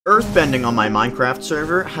Earthbending on my Minecraft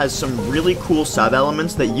server has some really cool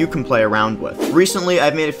sub-elements that you can play around with. Recently,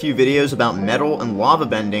 I've made a few videos about metal and lava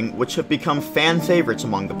bending, which have become fan favorites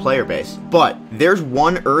among the player base. But there's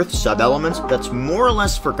one Earth sub-element that's more or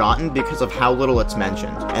less forgotten because of how little it's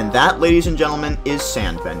mentioned. And that, ladies and gentlemen, is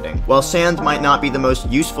sand bending. While sand might not be the most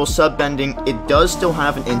useful sub-bending, it does still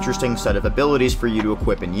have an interesting set of abilities for you to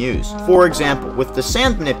equip and use. For example, with the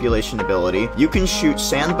sand manipulation ability, you can shoot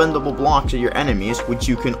sand-bendable blocks at your enemies, which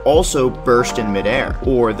you can also burst in midair,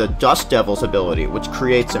 or the Dust Devil's ability, which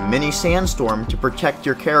creates a mini sandstorm to protect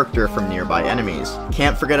your character from nearby enemies.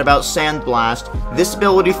 Can't forget about Sand Blast. This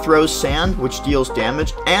ability throws sand, which deals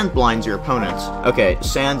damage and blinds your opponents. Okay,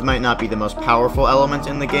 sand might not be the most powerful element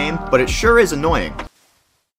in the game, but it sure is annoying.